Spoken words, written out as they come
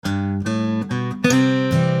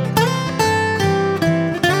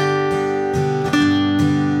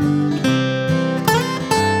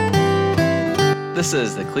This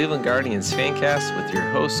is the Cleveland Guardians Fancast with your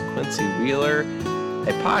host, Quincy Wheeler,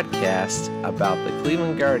 a podcast about the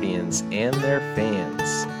Cleveland Guardians and their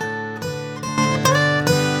fans.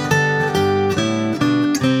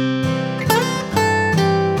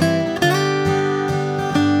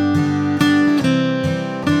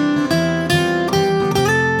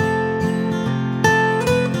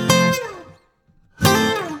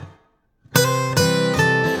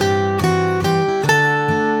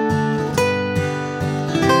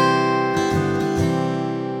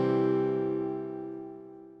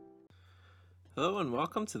 Hello and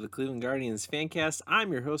welcome to the Cleveland Guardians Fancast. I'm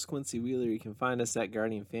your host, Quincy Wheeler. You can find us at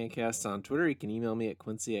Guardian Fancast on Twitter. You can email me at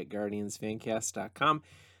quincy@guardiansfancast.com.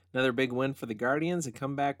 Another big win for the Guardians, a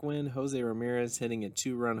comeback win. Jose Ramirez hitting a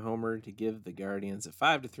 2-run homer to give the Guardians a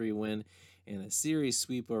 5-3 win and a series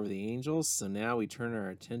sweep over the Angels. So now we turn our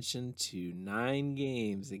attention to 9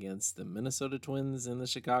 games against the Minnesota Twins and the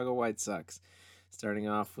Chicago White Sox. Starting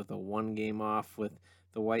off with a 1-game off with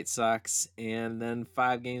the White Sox, and then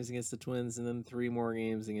 5 games against the Twins, and then 3 more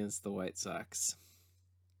games against the White Sox.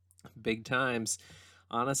 Big times.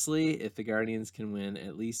 Honestly, if the Guardians can win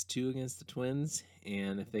at least 2 against the Twins,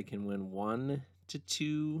 and if they can win 1 to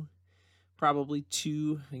 2, probably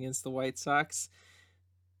 2 against the White Sox,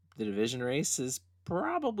 the division race is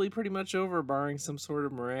probably pretty much over, barring some sort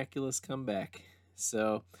of miraculous comeback.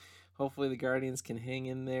 So hopefully the Guardians can hang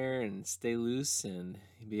in there and stay loose and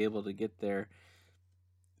be able to get their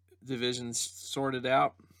divisions sorted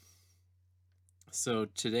out. So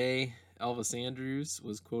today, Elvis Andrus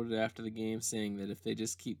was quoted after the game saying that if they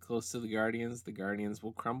just keep close to the Guardians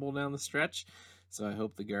will crumble down the stretch. So I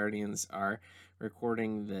hope the Guardians are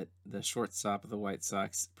recording that the shortstop of the White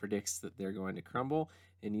Sox predicts that they're going to crumble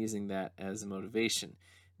and using that as a motivation.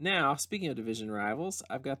 Now, speaking of division rivals,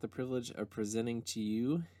 I've got the privilege of presenting to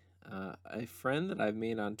you a friend that I've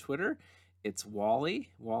made on Twitter. It's Wally.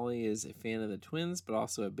 Wally is a fan of the Twins, but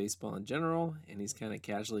also of baseball in general, and he's kind of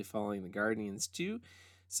casually following the Guardians too.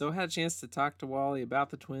 So I had a chance to talk to Wally about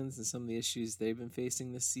the Twins and some of the issues they've been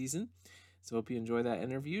facing this season. So hope you enjoy that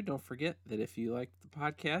interview. Don't forget that if you like the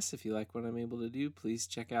podcast, if you like what I'm able to do, please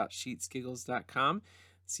check out sheetskiggles.com.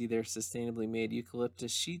 See their sustainably made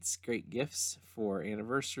eucalyptus sheets, great gifts for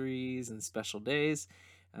anniversaries and special days.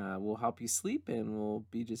 Will help you sleep and will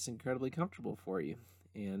be just incredibly comfortable for you.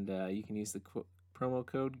 And you can use the promo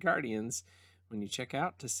code Guardians when you check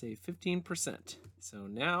out to save 15%. So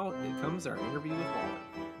now it comes our interview with Wally.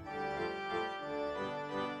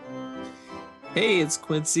 Hey, it's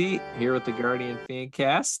Quincy here with the Guardian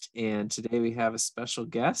Fancast, and today we have a special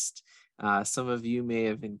guest. Some of you may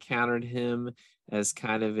have encountered him as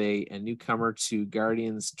kind of a newcomer to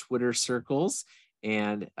Guardians Twitter circles,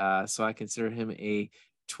 and so I consider him a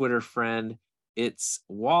Twitter friend. It's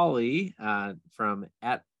Wally from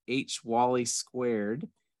 @HWally2.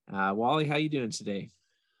 Wally, how you doing today?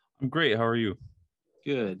 I'm great. How are you?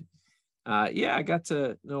 Good. I got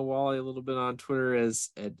to know Wally a little bit on Twitter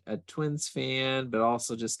as a Twins fan, but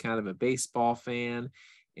also just kind of a baseball fan,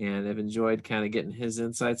 and I've enjoyed kind of getting his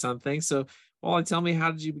insights on things. So, Wally, tell me,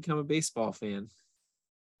 how did you become a baseball fan?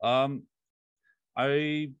 I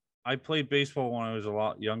played baseball when I was a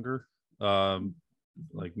lot younger,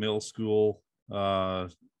 like middle school. I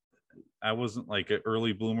wasn't like an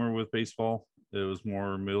early bloomer with baseball. It was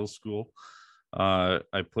more middle school.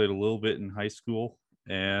 I played a little bit in high school,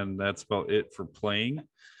 and that's about it for playing.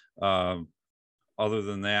 Other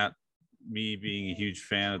than that, me being a huge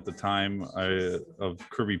fan at the time of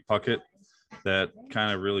Kirby Puckett, that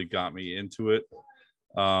kind of really got me into it.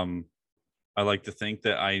 I like to think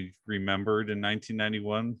that I remembered in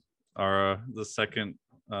 1991 the second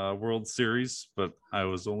World Series, but I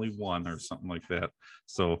was only 1 or something like that.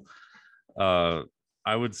 So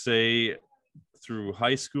I would say through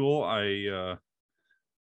high school, I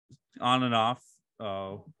on and off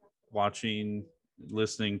listening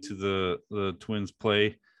to the Twins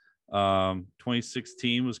play.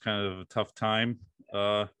 2016 was kind of a tough time,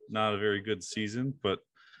 not a very good season, but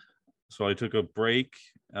so I took a break.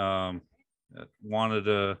 Wanted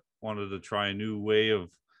to try a new way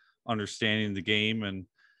of understanding the game, and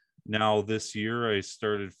now this year I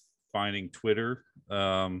started finding Twitter.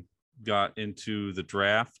 Got into the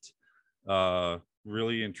draft,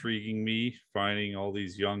 really intriguing me, finding all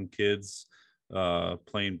these young kids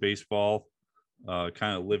playing baseball,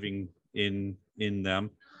 kind of living in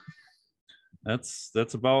them. That's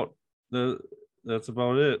about it.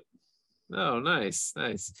 Oh, nice.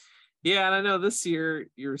 Yeah, and I know this year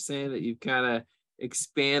you were saying that you've kind of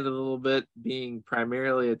expanded a little bit, being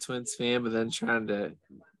primarily a Twins fan, but then trying to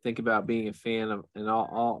think about being a fan of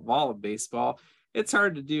all of baseball. It's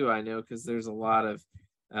hard to do, I know, because there's a lot of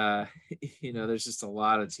uh, there's just a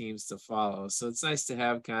lot of teams to follow. So it's nice to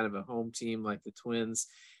have kind of a home team like the Twins,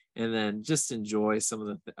 and then just enjoy some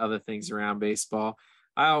of the other things around baseball.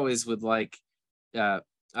 I always would like, uh,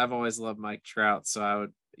 I've always loved Mike Trout, so I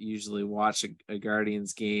would usually watch a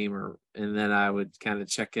Guardians game, and then I would kind of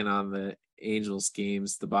check in on the Angels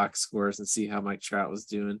games, the box scores, and see how Mike Trout was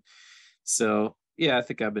doing. So yeah, I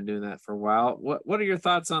think I've been doing that for a while. What are your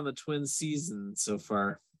thoughts on the Twins season so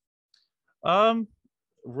far? Um,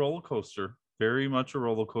 roller coaster, very much a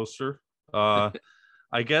roller coaster. Uh,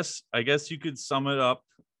 I guess you could sum it up.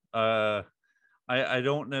 Uh, I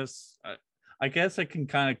don't necessarily. I guess I can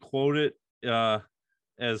kind of quote it.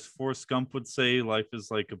 As Forrest Gump would say, life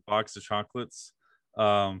is like a box of chocolates.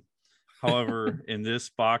 Um, However, in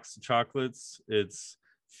this box of chocolates, it's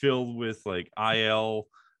filled with like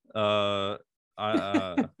uh,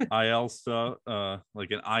 IL stuff,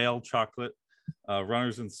 like an IL chocolate,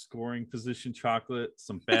 runners in scoring position chocolate,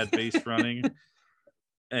 some bad base running,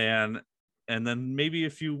 and then maybe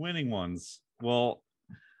a few winning ones. Well,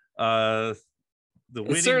 uh, the It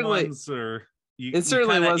winning certainly ones are it we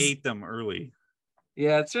certainly kind of was ate them early.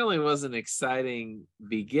 Yeah, it certainly was an exciting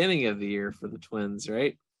beginning of the year for the Twins,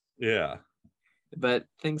 right? Yeah, But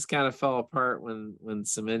things kind of fell apart when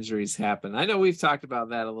some injuries happened. I know we've talked about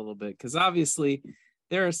that a little bit because obviously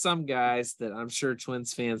there are some guys that I'm sure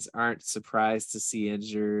Twins fans aren't surprised to see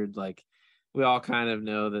injured. Like we all kind of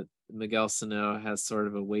know that Miguel Sano has sort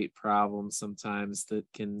of a weight problem sometimes that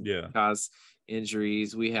can yeah, cause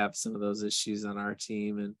injuries. We have some of those issues on our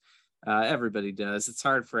team, and everybody does. It's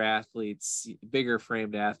hard for athletes, bigger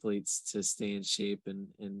framed athletes, to stay in shape,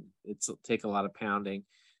 and it's take a lot of pounding.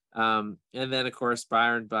 And then of course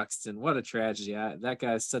Byron Buxton, what a tragedy! That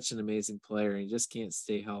guy is such an amazing player, and he just can't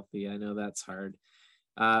stay healthy. I know that's hard.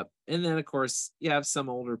 And then of course you have some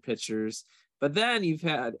older pitchers, but then you've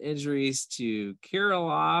had injuries to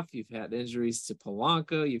Kirilloff, you've had injuries to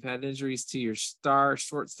Polanco, you've had injuries to your star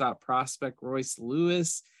shortstop prospect Royce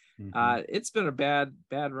Lewis. hmm It's been a bad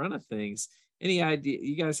run of things. Any idea?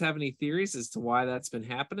 You guys have any theories as to why that's been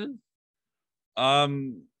happening?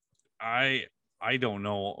 um, I I don't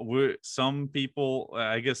know. Some people,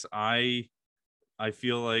 I guess I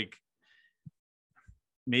feel like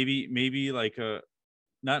maybe like a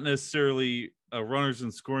not necessarily a runners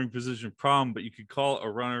in scoring position problem, but you could call it a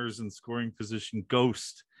runners in scoring position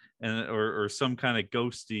ghost, and or some kind of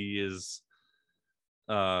ghosty is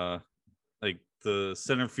uh like the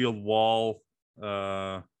center field wall.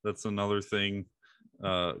 That's another thing.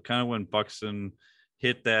 Kind of when Buxton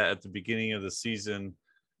hit that at the beginning of the season,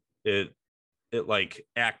 it like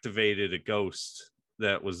activated a ghost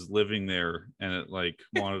that was living there, and it like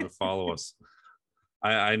wanted to follow us.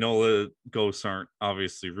 I know that ghosts aren't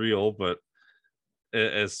obviously real, but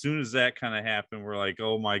as soon as that kind of happened, we're like,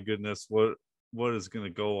 oh my goodness, what is going to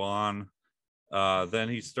go on? Then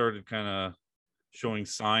he started kind of showing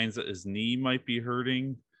signs that his knee might be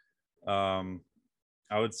hurting. Um,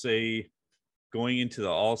 I would say going into the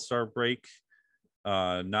All Star break,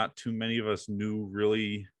 not too many of us knew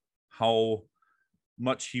really how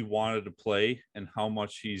much he wanted to play and how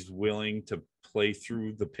much he's willing to play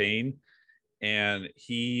through the pain. And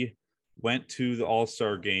he went to the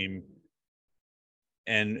All-Star game,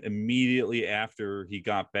 and immediately after he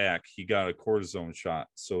got back, he got a cortisone shot.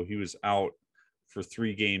 So he was out for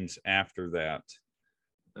 3 games after that.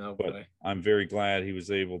 Oh But boy. I'm very glad he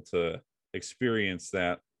was able to experience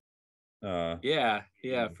that. Uh, Yeah,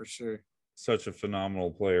 for sure. Such a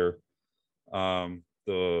phenomenal player.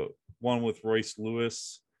 The one with Royce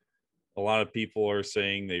Lewis, a lot of people are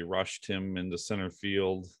saying they rushed him into center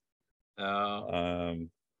field. Oh, Um,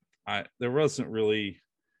 I there wasn't really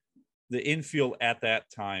the infield at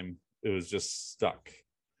that time. It was just stuck.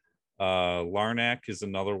 Larnack is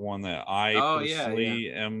another one that I oh yeah.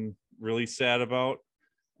 personally am really sad about.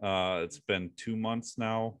 It's been 2 months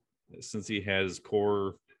now since he had his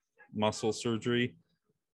core muscle surgery.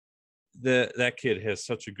 That kid has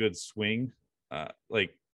such a good swing.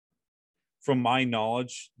 Like from my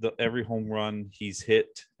knowledge, the every home run he's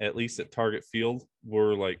hit, at least at target field,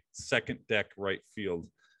 were like second deck right field,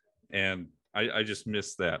 and I just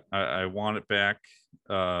missed that. I want it back.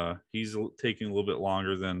 He's taking a little bit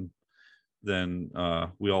longer than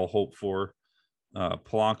we all hope for.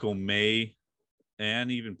 Polanco may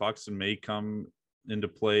and even Buxton may come into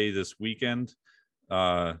play this weekend.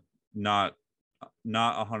 Uh, not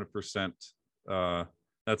 100%. Uh,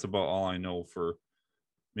 that's about all I know for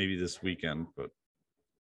maybe this weekend. But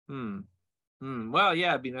Hmm. Well, yeah,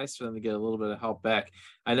 it'd be nice for them to get a little bit of help back.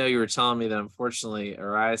 I know you were telling me that unfortunately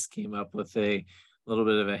Arias came up with a little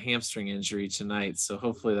bit of a hamstring injury tonight, so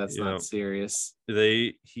hopefully that's not yeah, serious.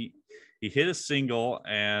 they he he hit a single,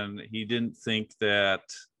 and he didn't think that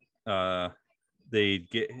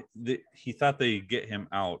he thought they'd get him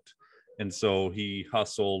out, and so he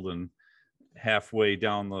hustled, and halfway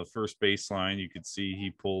down the first baseline you could see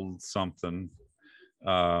he pulled something,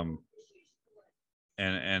 um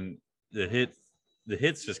and the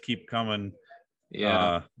hits just keep coming.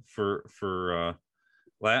 Yeah. For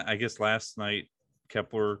I guess last night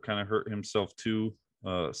Kepler kind of hurt himself too.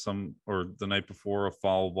 Or the night before, a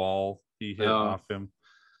foul ball he hit Oh, off him.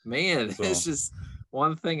 man, it's So just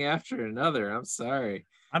one thing after another. I'm sorry.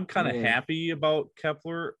 I'm kind of Man. happy about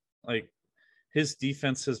Kepler. Like, his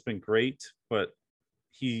defense has been great, but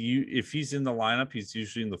if he's in the lineup, he's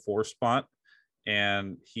usually in the 4 spot,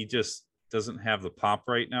 and he just doesn't have the pop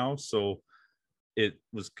right now. So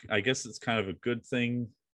I guess it's kind of a good thing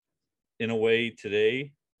in a way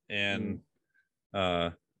today, and Mm.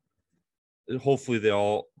 uh hopefully they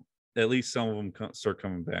all, at least some of them, start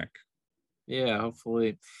coming back. Yeah,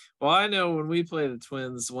 hopefully. Well, I know when we play the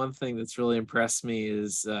Twins, one thing that's really impressed me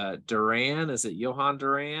is Duran. Is it Johan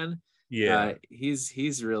Duran? Yeah,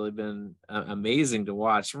 He's really been amazing to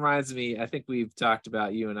watch. Reminds me, I think we've talked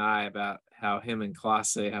about, you and I, about how him and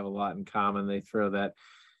Classe have a lot in common. They throw that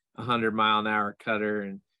 100-mile-an-hour cutter,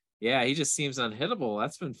 and yeah, he just seems unhittable.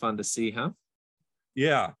 That's been fun to see, huh?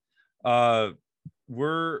 yeah. uh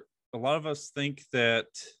we're A lot of us think that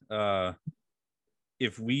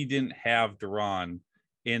if we didn't have Duran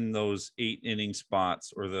in those 8 inning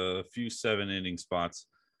spots, or the few 7 inning spots,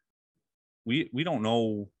 we don't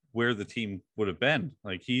know where the team would have been.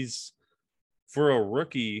 Like, he's, for a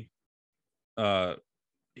rookie, uh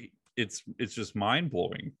it's just mind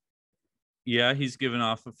blowing. Yeah, he's given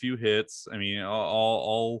off a few hits. I mean,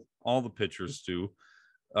 all the pitchers do.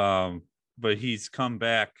 But he's come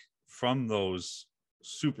back from those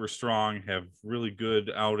super strong, have really good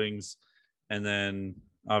outings, and then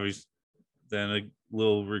obviously then a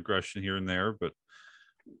little regression here and there. But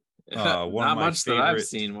one of Not my much that I've favorite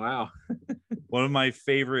seen. Wow. one of my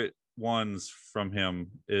favorite ones from him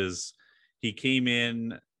is he came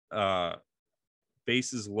in, uh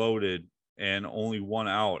bases loaded and only 1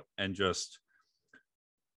 out, and just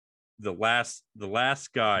the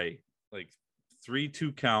last guy, like,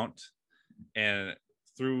 3-2 count, and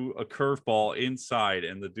threw a curveball inside,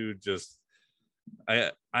 and the dude just,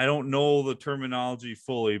 I don't know the terminology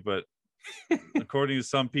fully, but according to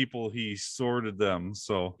some people, he sorted them.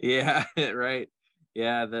 So Yeah, right.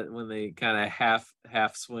 Yeah, that when they kind of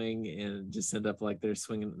half swing and just end up like they're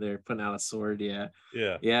swinging, they're putting out a sword. Yeah,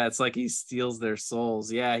 yeah, yeah, it's like he steals their souls.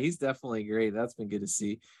 Yeah, he's definitely great. That's been good to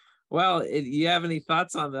see. Well, you have any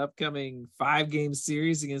thoughts on the upcoming 5-game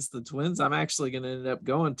series against the Twins? I'm actually going to end up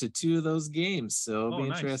going to 2 of those games, so it'll oh be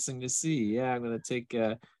nice, interesting to see. Yeah, I'm going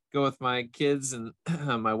to go with my kids and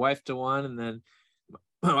my wife to one, and then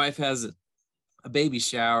my wife has a baby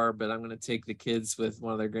shower, but I'm going to take the kids with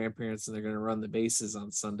one of their grandparents, and they're going to run the bases on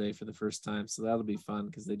Sunday for the first time. So that'll be fun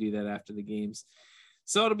because they do that after the games.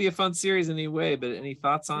 So it'll be a fun series anyway. But any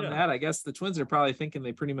thoughts on yeah, that? I guess the Twins are probably thinking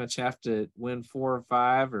they pretty much have to win 4 or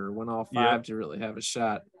 5 or win all yep. 5 to really have a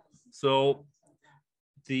shot. So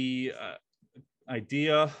the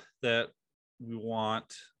idea that we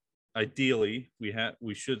want, ideally, we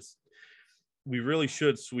really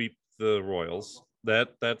should sweep the Royals.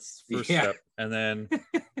 That's first Yeah. step. And then,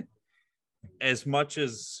 as much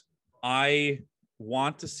as I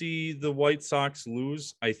want to see the White Sox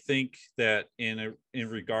lose, I think that in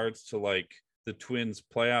regards to, like, the Twins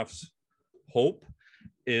playoffs hope,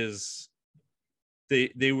 is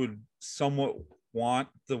they would somewhat want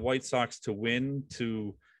the White Sox to win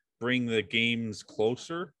to bring the games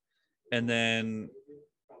closer. And then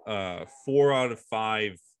 4 out of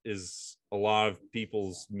 5 is a lot of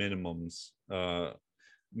people's minimums.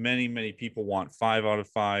 Many people want 5 out of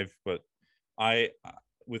 5, but I,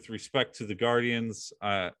 with respect to the Guardians,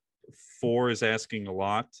 4 is asking a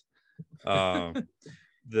lot. Uh,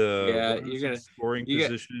 the Yeah, runners in scoring you got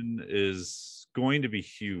position is going to be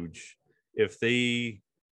huge. If they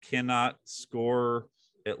cannot score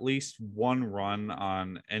at least 1 run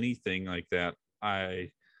on anything like that,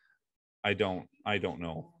 I don't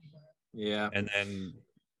know. yeah. And then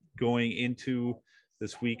going into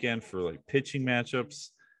this weekend for, like, pitching matchups,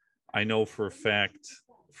 I know for a fact,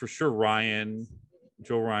 for sure,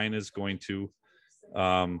 Joe Ryan is going to.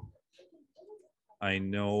 Um, I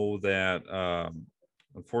know that,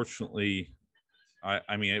 unfortunately,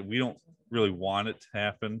 I mean, we don't really want it to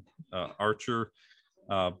happen. Archer,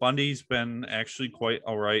 Bundy's been actually quite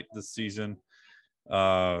all right this season.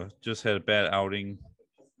 Just had a bad outing.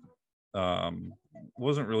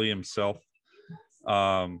 Wasn't really himself.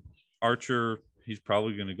 Um, Archer, he's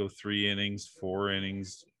probably going to go 3 innings, 4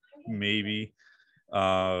 innings, maybe.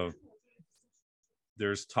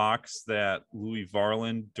 There's talks that Louis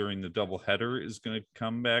Varland during the doubleheader is going to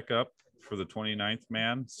come back up for the 29th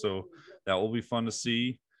man. So that will be fun to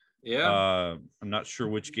see. Yeah. I'm not sure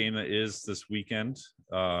which game that is this weekend.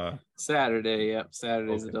 Saturday. Yep.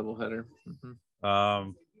 Saturday's Okay. a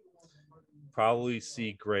doubleheader. Probably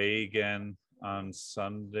see Gray again on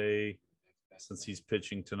Sunday since he's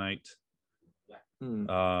pitching tonight.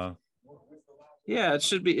 Yeah, it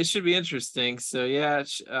should be interesting. So yeah,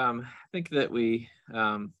 I think that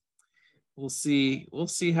we'll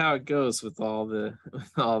see how it goes with all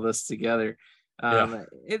this together.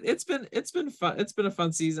 It's been fun. It's been a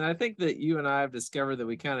fun season. I think that you and I have discovered that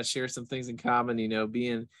we kind of share some things in common.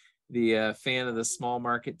 Being the fan of the small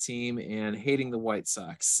market team and hating the White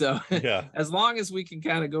Sox. So Yeah. as long as we can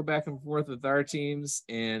kind of go back and forth with our teams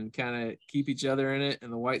and kind of keep each other in it,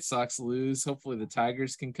 and the White Sox lose, hopefully the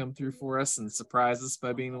Tigers can come through for us and surprise us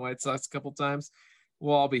by being the White Sox a couple times.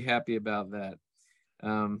 We'll all be happy about that.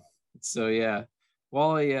 So yeah,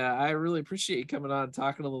 Wally, I really appreciate you coming on and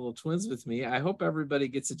talking a little Twins with me. I hope everybody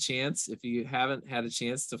gets a chance. If you haven't had a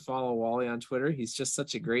chance to follow Wally on Twitter, he's just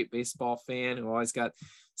such a great baseball fan who always got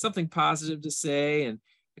something positive to say. And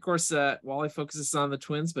of course, Wally focuses on the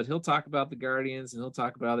Twins, but he'll talk about the Guardians and he'll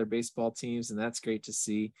talk about other baseball teams, and that's great to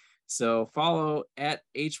see. So follow at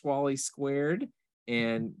HWally Squared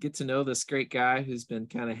and get to know this great guy who's been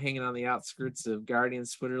kind of hanging on the outskirts of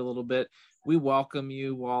Guardians Twitter a little bit. We welcome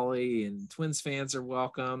you, Wally, and Twins fans are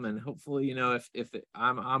welcome. And hopefully,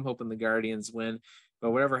 I'm hoping the Guardians win, but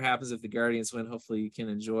whatever happens, if the Guardians win, hopefully you can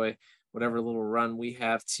enjoy whatever little run we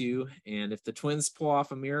have too. And if the Twins pull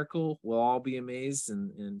off a miracle, we'll all be amazed,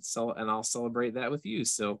 and I'll celebrate that with you.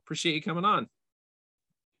 So appreciate you coming on.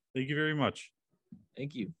 Thank you very much.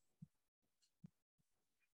 Thank you.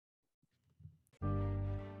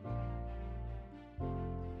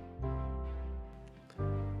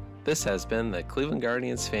 This has been the Cleveland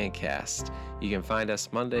Guardians Fancast. You can find us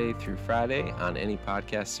Monday through Friday on any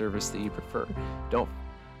podcast service that you prefer. Don't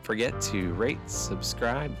forget to rate,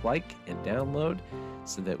 subscribe, like, and download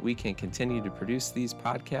so that we can continue to produce these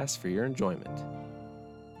podcasts for your enjoyment.